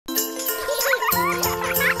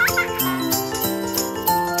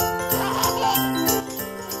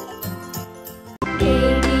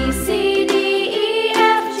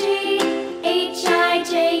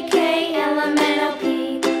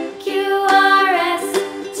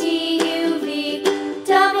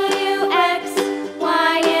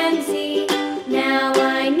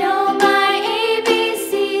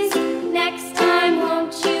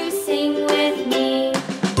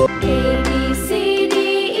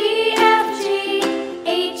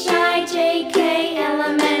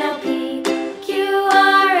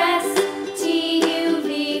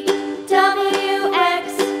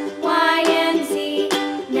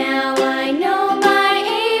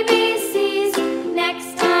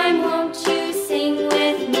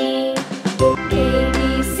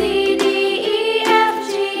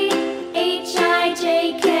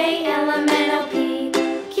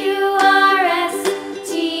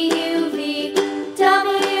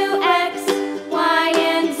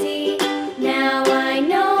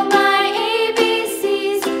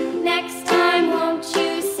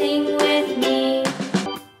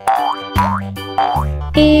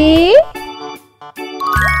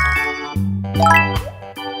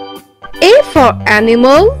A for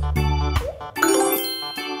animal.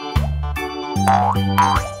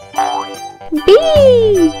 B.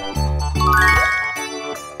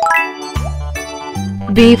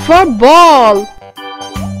 B for ball.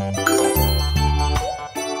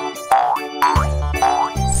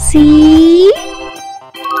 C.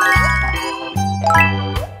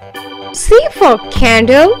 C for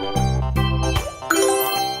candle.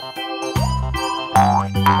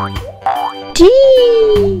 D.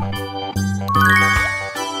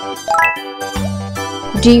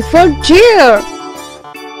 D for deer.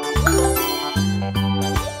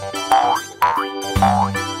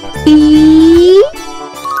 E.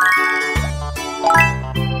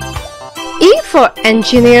 E for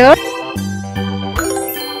engineer.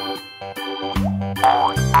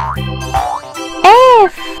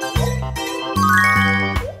 F.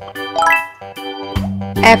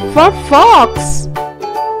 F for fox.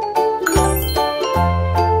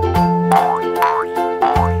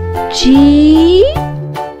 G.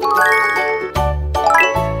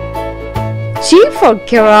 G for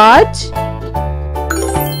garage.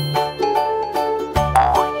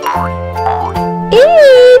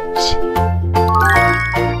 H.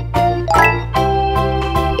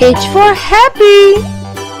 H for happy.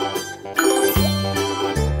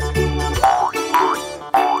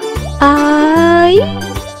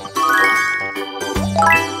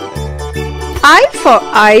 I for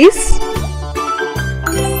ice.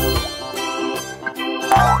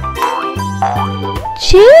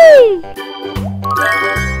 J.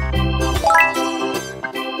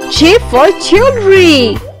 J for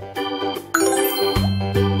jewelry.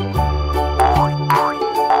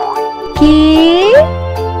 K.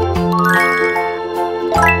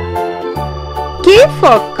 K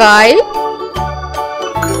for kite.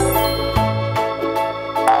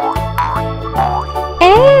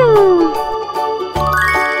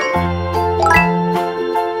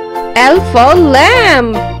 L for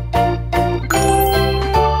lamb.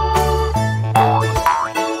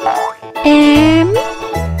 M.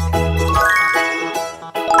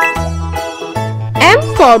 M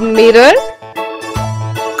for mirror.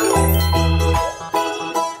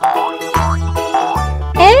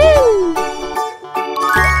 N.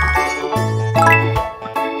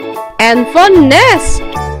 N for nest.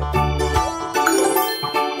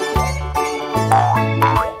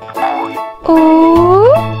 O.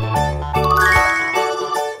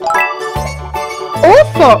 O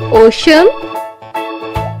for ocean.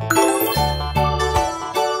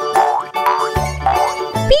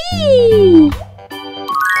 P.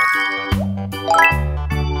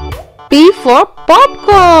 P for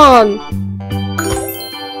popcorn.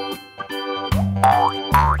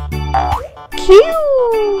 Q.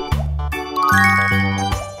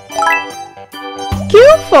 Q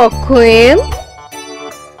for queen.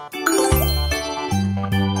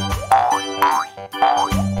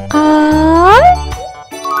 R.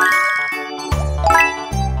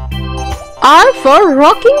 R for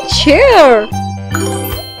rocking chair.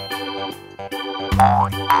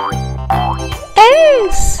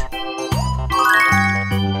 S.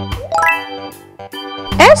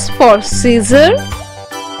 S for scissor.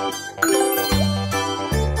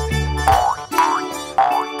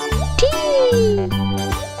 T.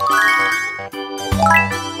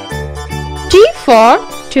 T for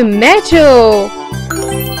tomato.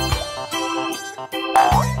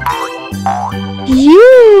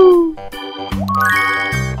 U.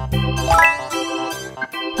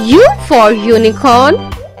 U for unicorn.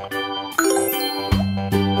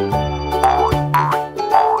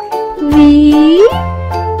 V.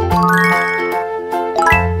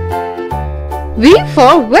 V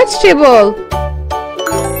for vegetable.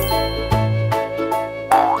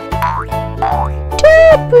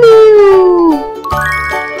 W.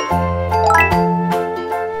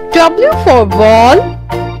 W for ball.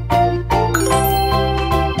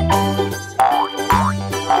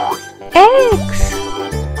 X.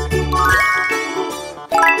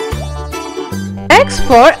 X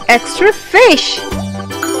for extra fish.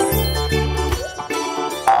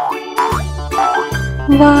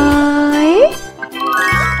 Y.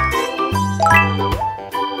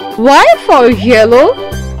 Y for yellow.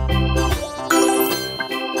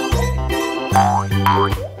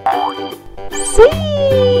 Z.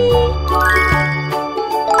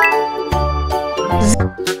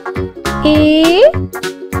 A.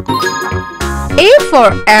 A for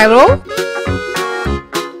arrow.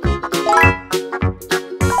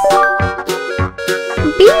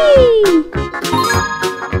 B.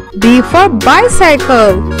 B for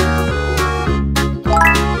bicycle.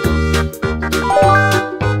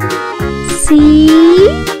 C.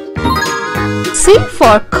 C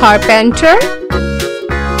for carpenter.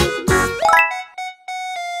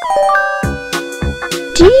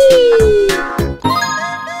 D.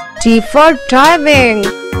 D for diving.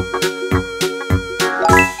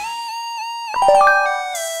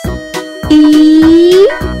 E.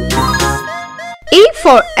 E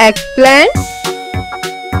for eggplant.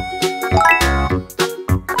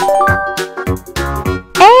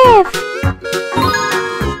 F.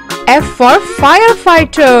 F for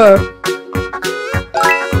firefighter.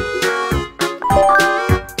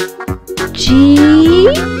 G.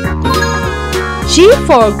 G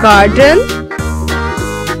for garden.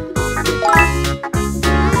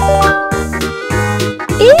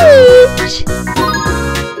 H.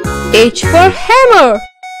 H for hammer.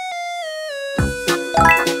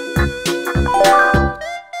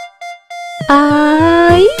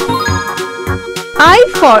 I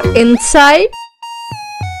for inside.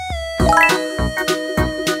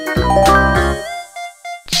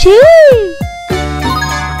 J.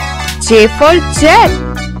 J for jet.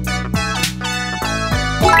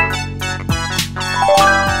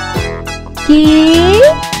 K.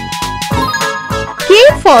 K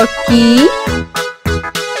for key.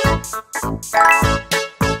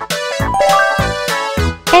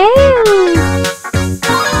 L.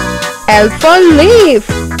 L for leaf.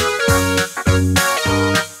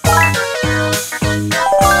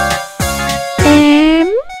 M.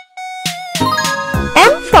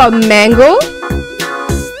 M for mango.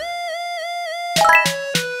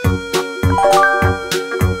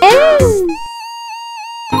 N.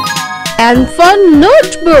 N for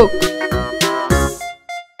notebook.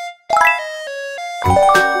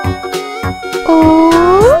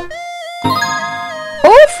 O.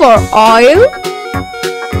 O for oil.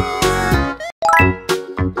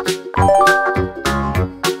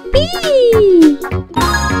 P.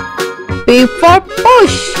 P for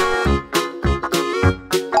push.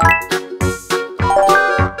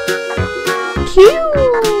 Q.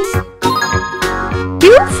 Q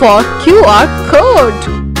for QR code.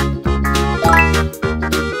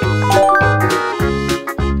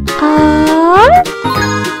 R.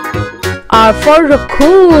 R for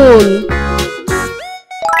raccoon.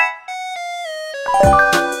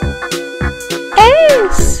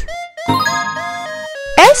 S.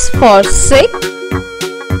 S for sick.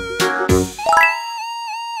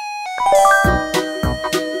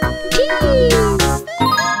 T.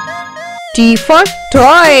 T for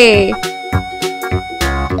toy.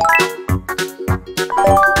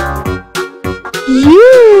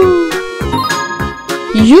 U.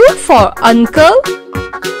 U for uncle.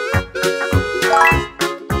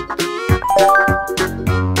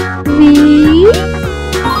 V.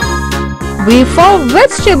 V for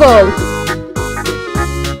vegetable.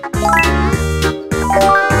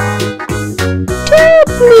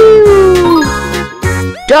 W.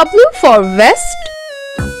 W for vest.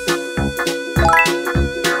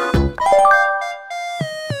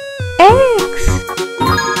 X.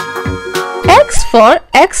 X for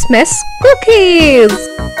Xmas cookies.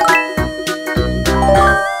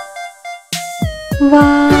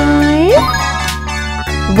 Y.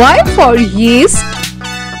 Y for yeast.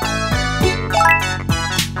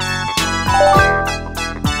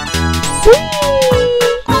 Z.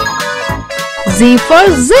 Z for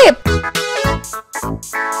zip.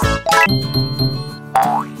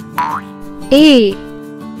 A.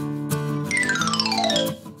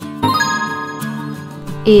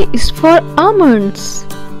 A is for almonds.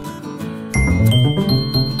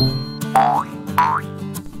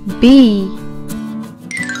 B.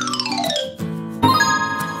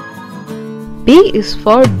 B is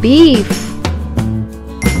for beef.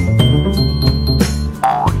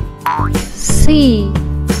 C.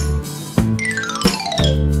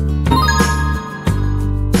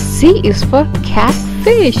 C is for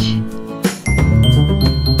catfish.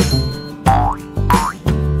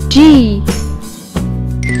 D.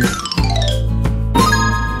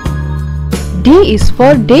 D is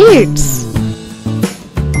for dates.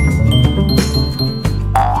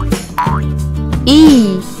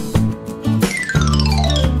 E.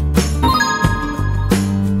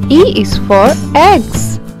 E is for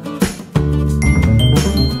eggs.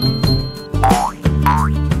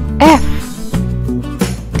 F.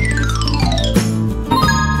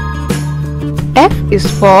 F is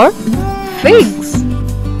for figs.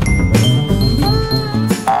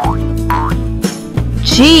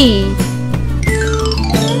 G.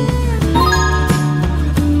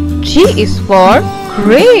 G is for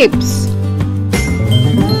grapes.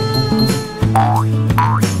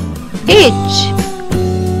 H.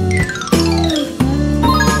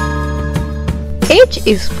 H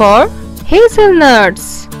is for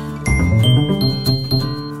hazelnuts.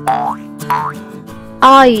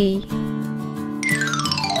 I.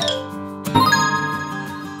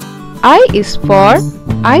 I is for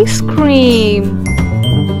ice cream.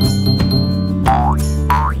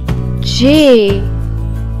 J.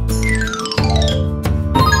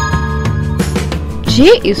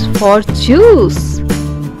 J is for juice.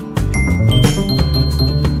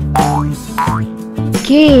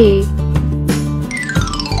 K.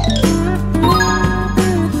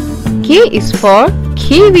 K is for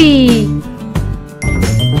kiwi.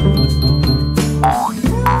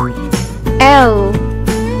 L.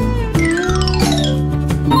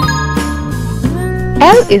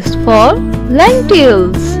 L is for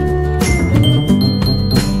lentils.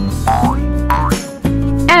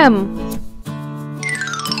 M.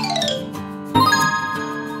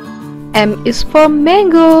 M is for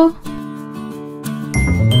mango.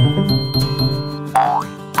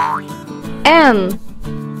 N.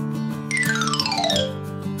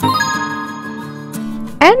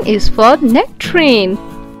 N is for nectarine.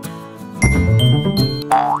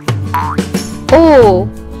 O.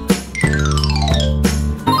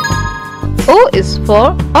 O is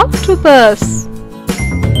for octopus.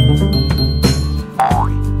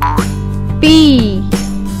 P.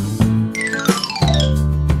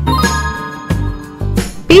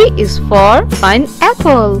 P is for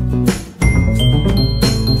pineapple.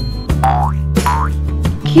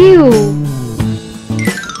 Q.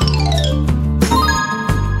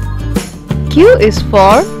 Q is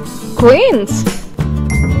for queens.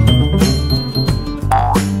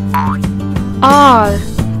 R.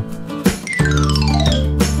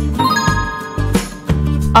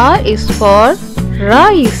 R is for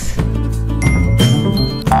rice.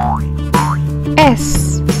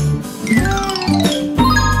 S.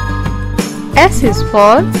 S is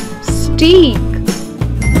for stick.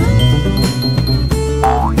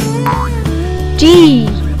 T.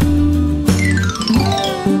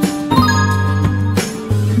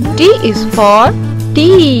 T is for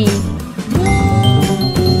tea.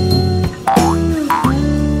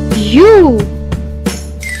 U.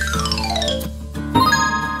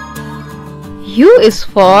 U is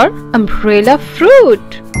for umbrella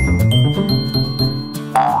fruit.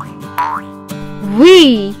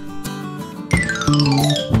 V.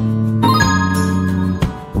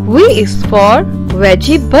 V is for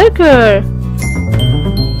veggie burger.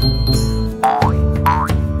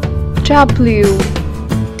 W.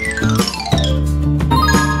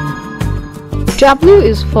 W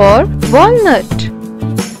is for walnut.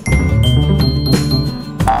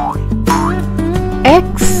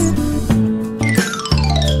 X.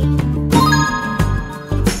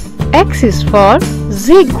 X is for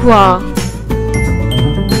zebra.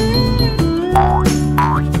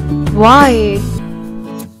 Y.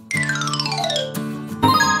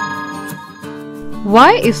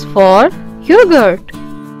 Y is for yogurt.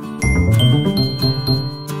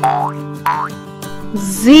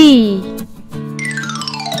 Z.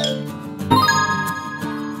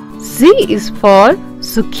 Z is for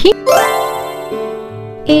zucchini.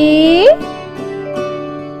 A.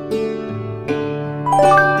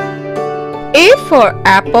 A for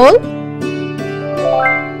apple.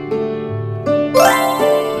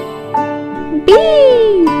 B.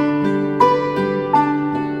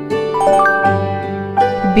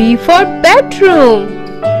 B for bedroom.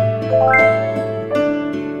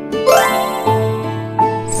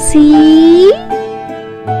 C.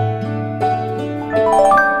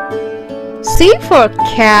 C for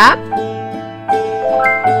cap.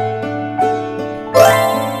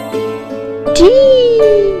 D.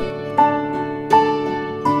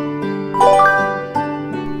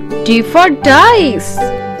 D for dice.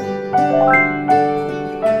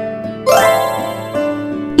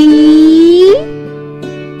 E.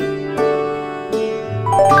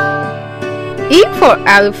 E for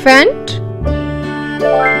elephant.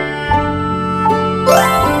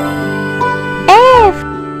 F.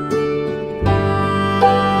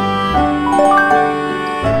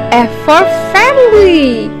 F for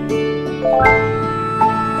family.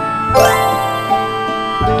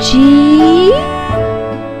 G.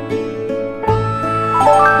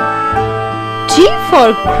 G for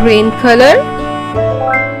green color.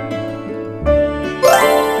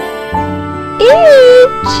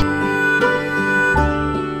 H.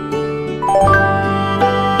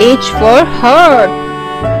 H for heart.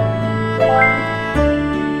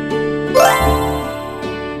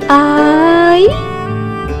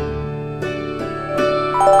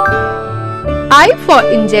 I for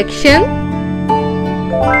injection.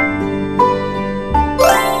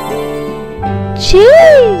 J.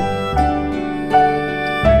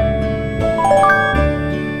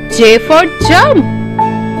 J for jump.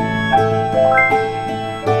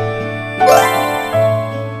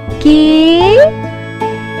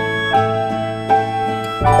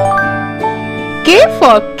 K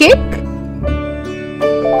for kick.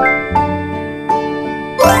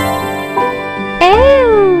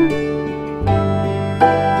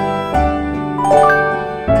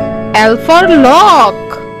 L for lock.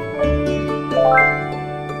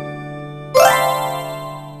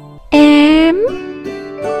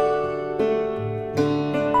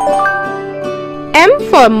 M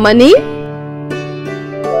for money.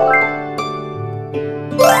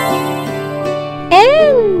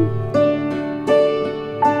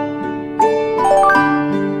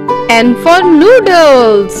 N for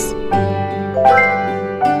noodles.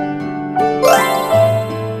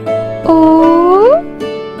 O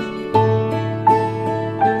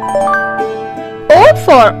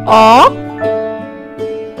for ox.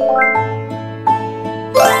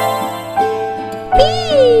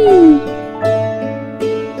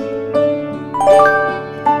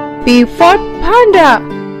 P for panda.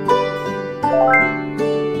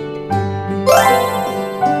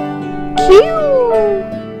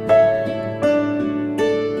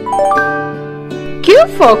 Q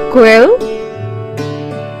for quill.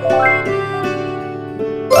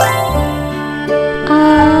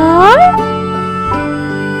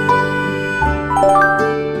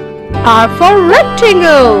 R for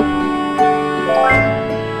rectangle.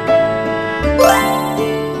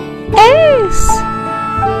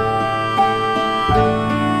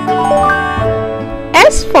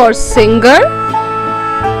 S for singer.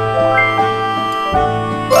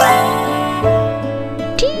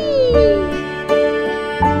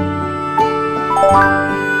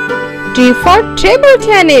 T for table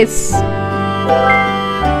tennis.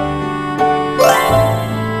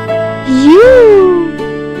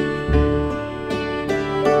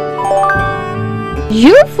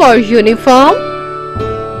 U for uniform.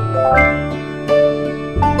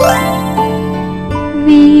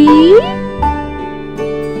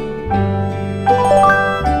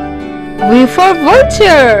 V for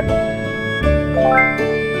vulture.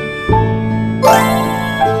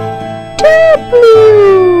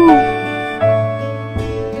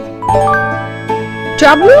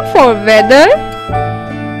 W for weather.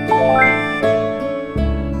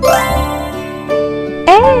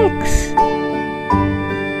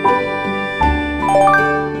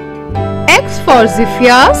 X for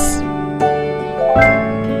Zephyrs.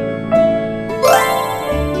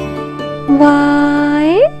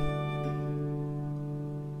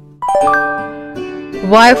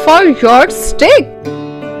 Y for yardstick.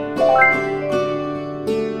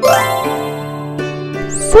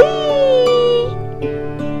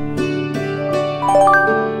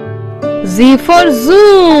 Z for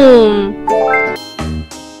zoom.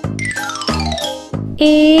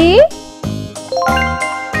 A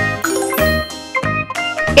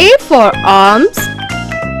for arms.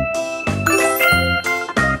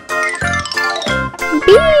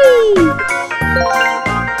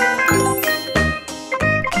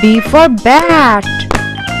 B for bat.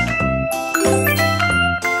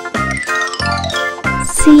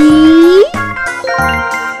 C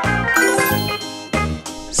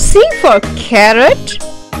for carrot.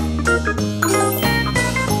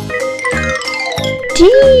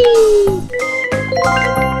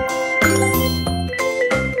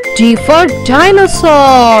 D for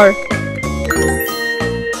dinosaur.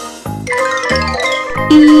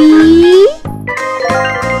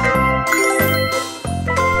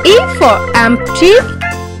 E for empty.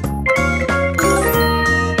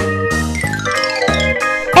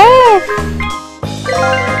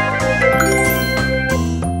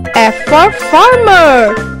 F for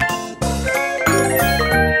farmer.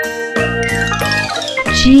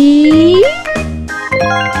 G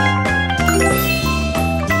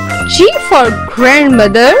for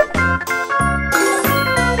grandmother.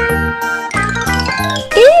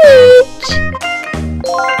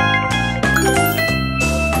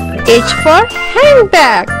 H for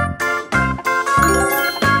handbag.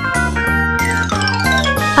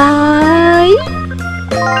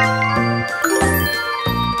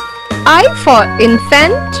 I for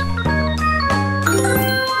infant.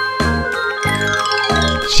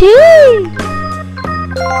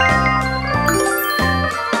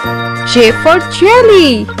 J for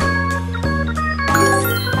jelly.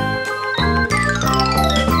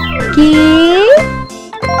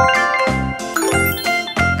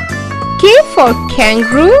 K for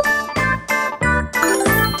kangaroo.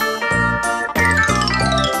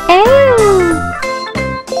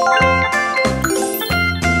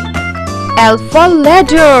 L for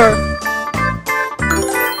ladder.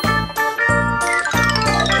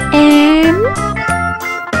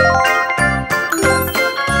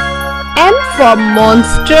 for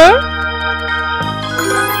monster.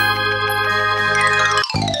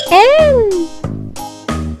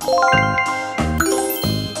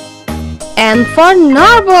 N for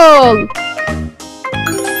narwhal.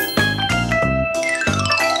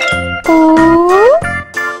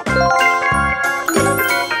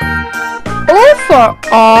 O for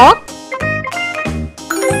ox.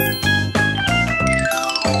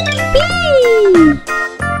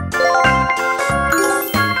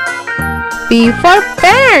 P for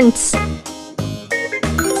pants.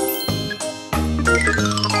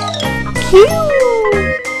 Q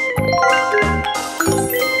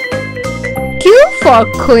for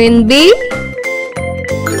queen bee.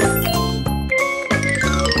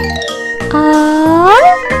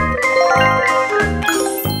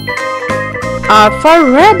 R for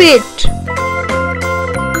rabbit.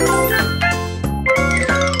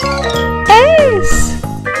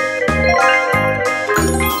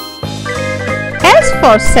 S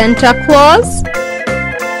for Santa Claus.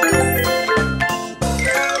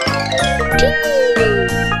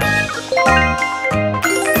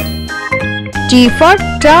 T for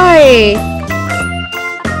tie.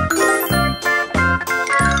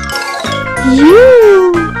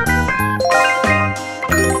 U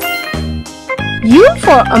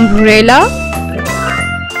for umbrella.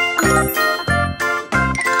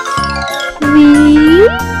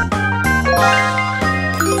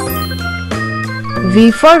 V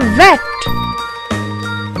for vet.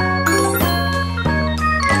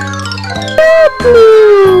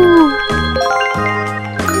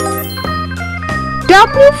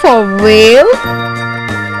 W for whale.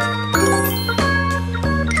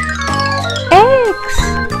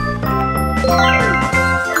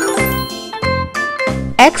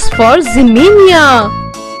 X for Ximenia.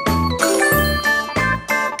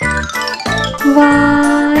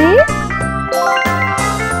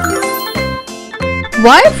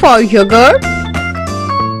 Y for yogurt.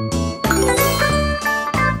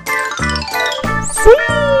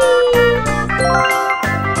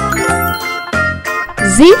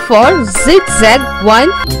 Z for zigzag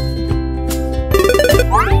one.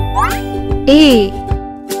 A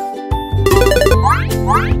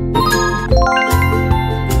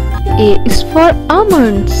is for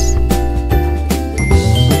almonds.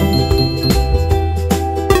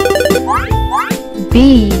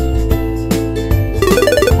 B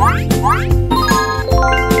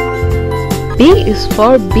is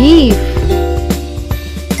for beef.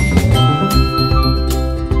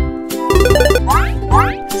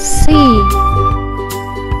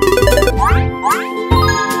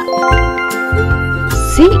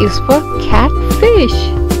 C is for catfish.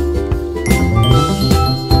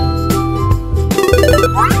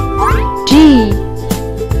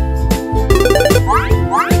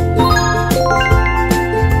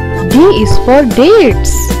 D is for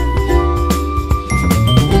dates.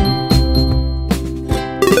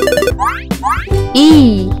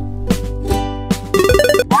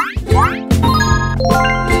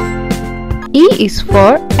 E is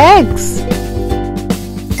for eggs.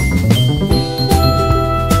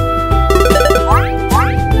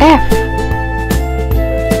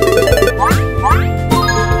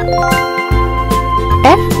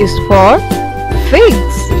 F is for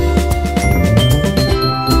figs.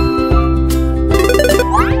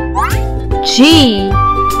 G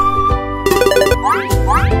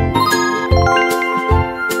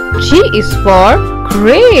is for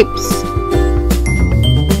grapes.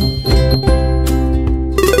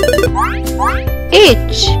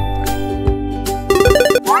 H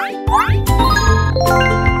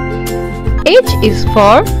is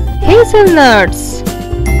for hazelnuts.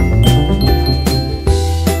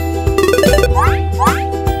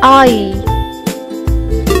 I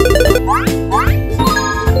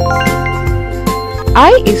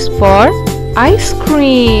is for ice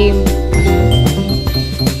cream.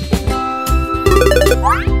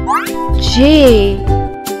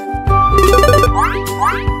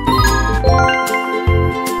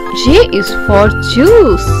 J is for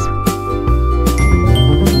juice.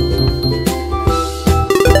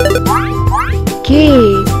 K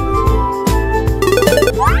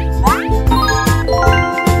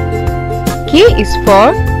is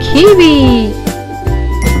for kiwi.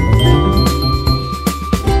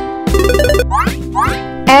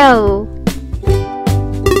 L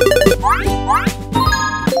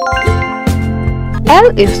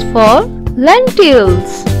is for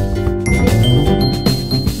lentils.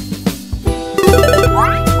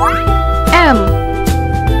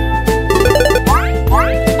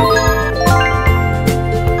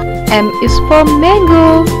 M is for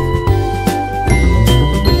mango.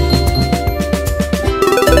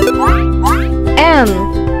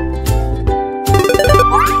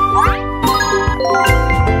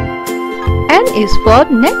 is for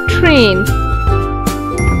nectarine.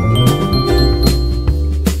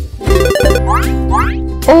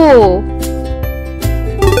 O.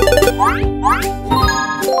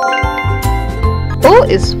 O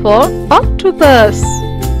is for octopus.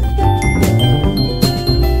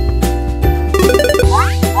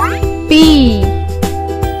 P.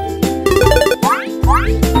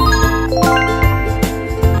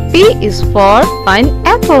 P is for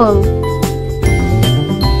pineapple.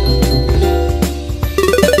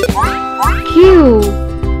 Q.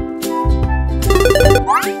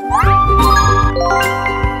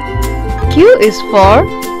 Q is for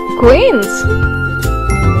queens.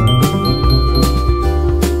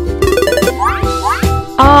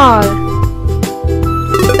 R.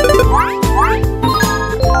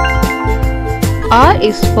 R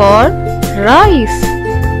is for rice.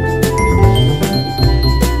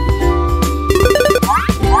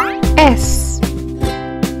 S.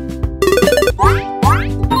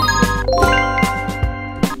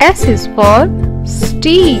 S is for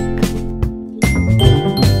steak.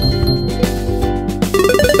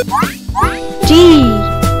 T.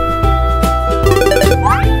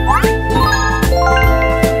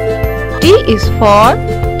 T is for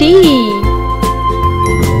tea.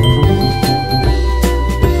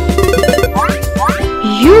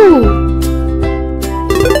 U.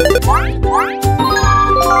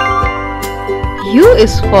 U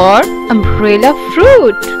is for umbrella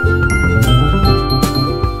fruit.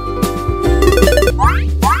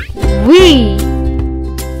 V.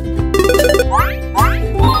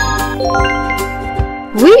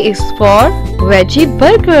 V is for veggie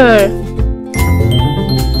burger.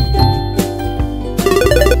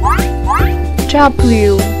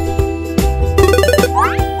 W.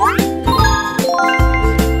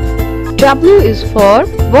 W is for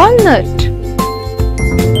walnut.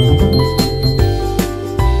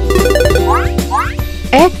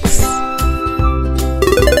 X.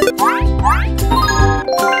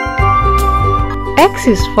 X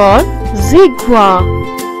is for zebra.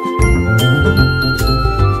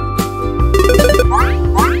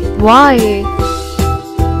 Y.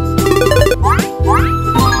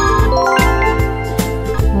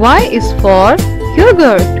 Y is for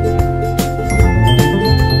yogurt.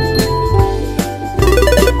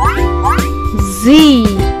 Z.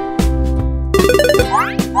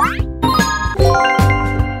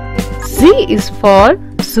 Z is for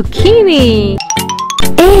zucchini.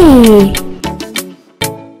 A.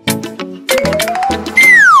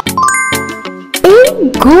 A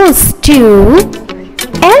goes to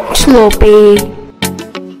antelope.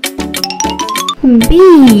 B.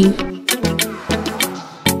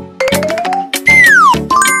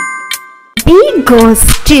 B goes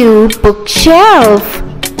to bookshelf.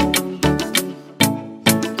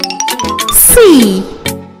 C.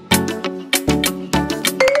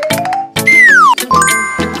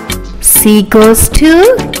 C goes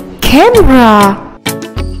to camera.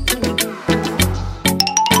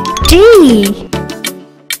 D.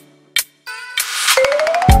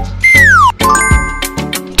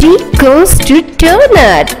 D goes to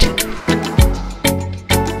donut.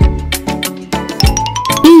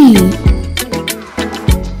 E.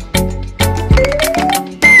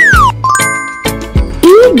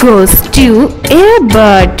 E goes to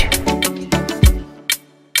earbud.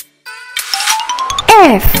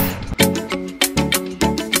 F.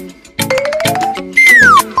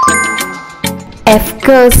 F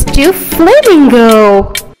goes to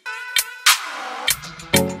flamingo.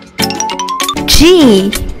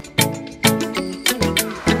 G.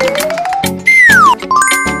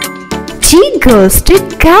 G goes to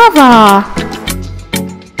guava.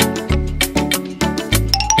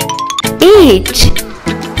 H.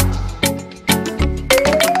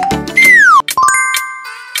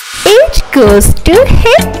 H goes to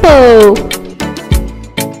hippo.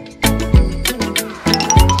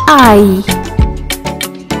 I.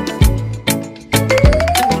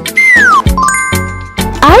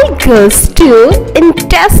 I goes to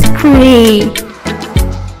industry.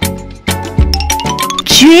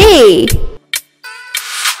 J.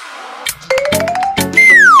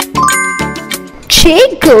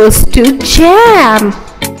 J goes to jam.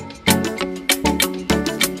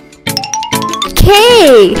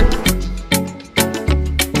 K.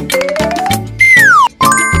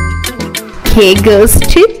 K goes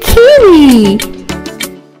to kiwi.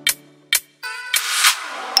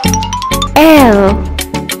 L.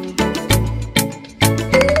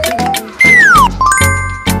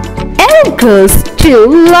 L goes to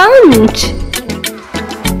lunch.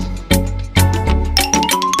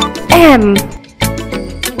 M.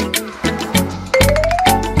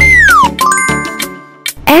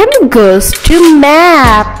 M goes to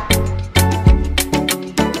map.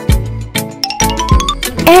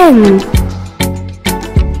 N.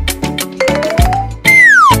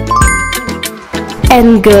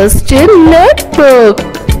 N goes to notebook.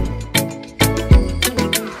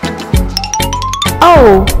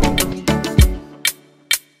 O.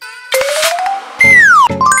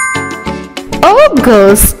 O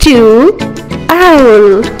goes to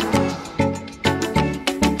owl.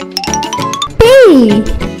 P.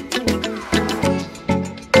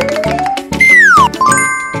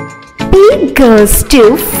 P goes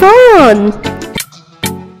to phone.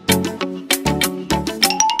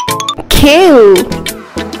 Q.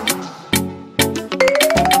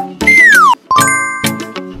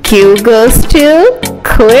 Q goes to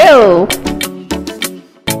quill.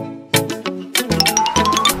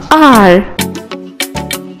 R.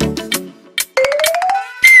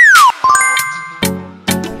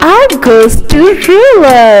 R goes to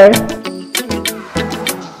ruler.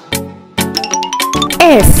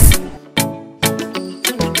 S.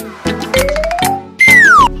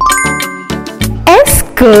 S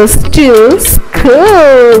goes to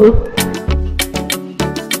school.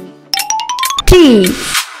 T.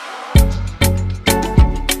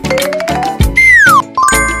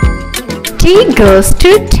 T goes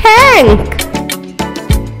to tank.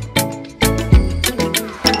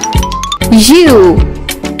 U.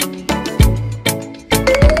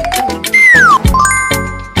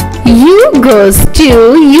 U goes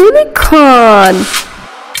to unicorn.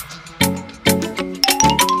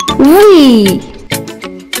 V.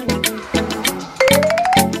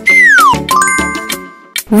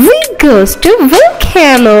 V goes to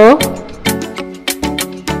volcano.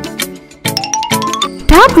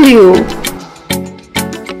 W.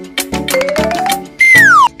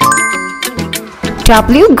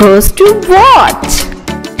 W goes to watch.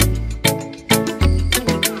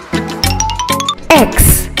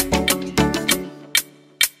 X.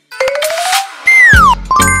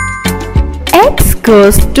 X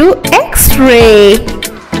goes to X-ray.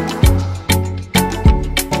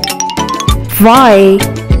 Y.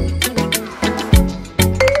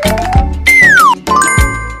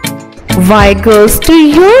 Y goes to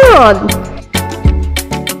urine.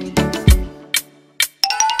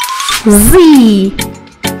 Z.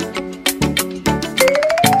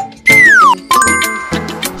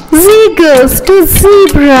 Z goes to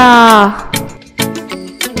zebra.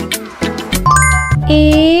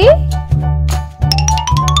 A.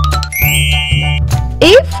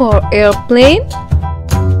 A for airplane.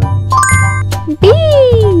 B.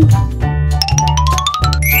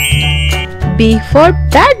 B for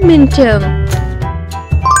badminton.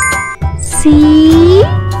 C.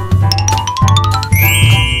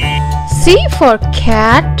 C for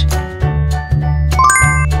cat.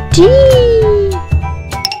 D.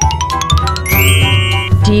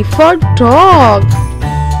 D for dog.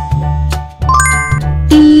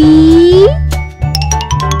 E.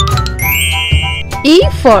 E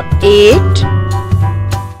for 8.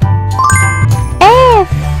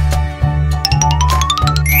 F.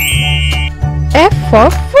 F for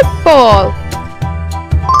football.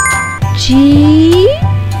 G.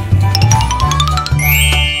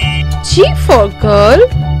 G for girl.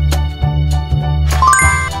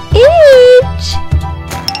 H.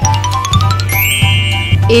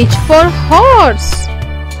 H for horse.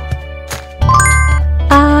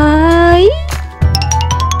 I.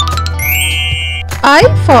 I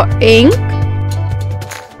for ink.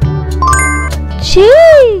 J.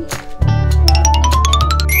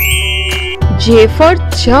 J for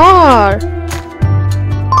jar.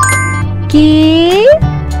 K.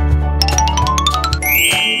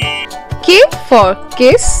 K for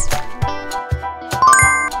kiss.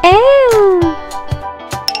 L.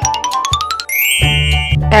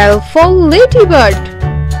 L for ladybird.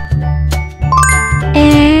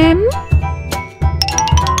 M.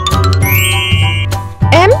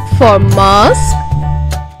 M for mask.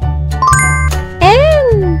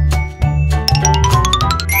 N.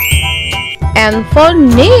 N for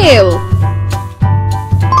nail.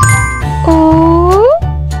 O.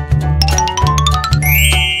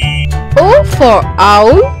 O for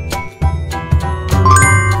owl.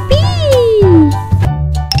 P.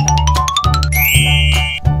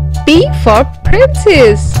 P for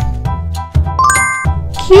princess.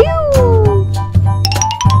 Q.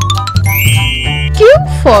 Q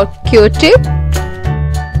for Q-tip.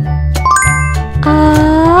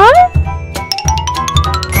 R.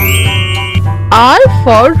 R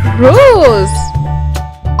for rose.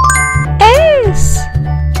 S.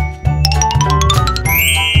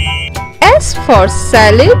 S for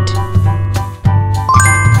salad.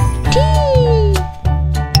 T.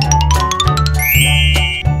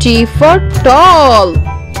 T for tall.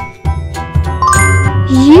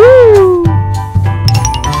 U.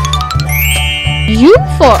 U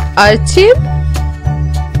for urchin.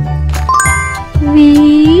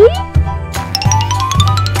 V.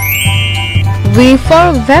 V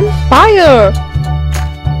for vampire.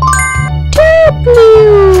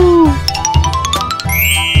 W.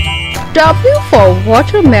 W for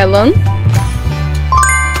watermelon.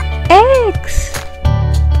 X.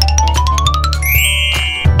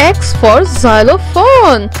 X for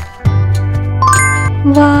xylophone.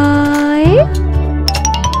 Y.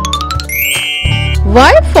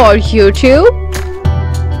 Y for YouTube.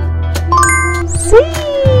 Z.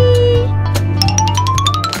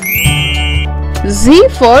 Z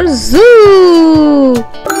for zoo.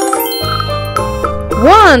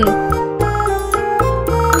 1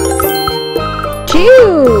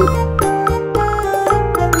 2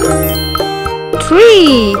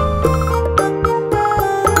 3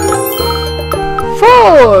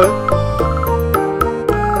 4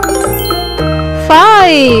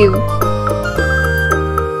 5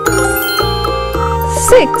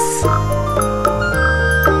 6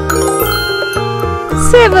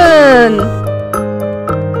 7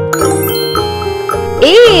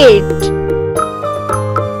 8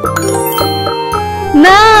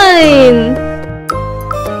 9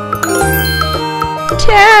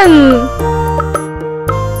 10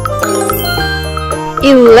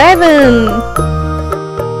 11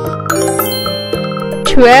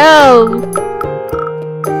 12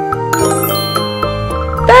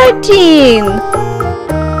 13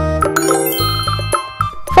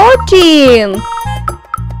 14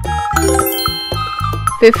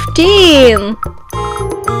 15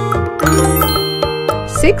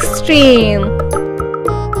 16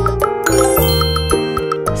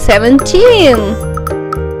 17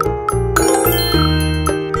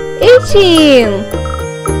 18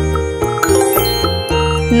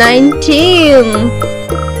 19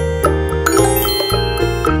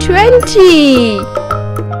 20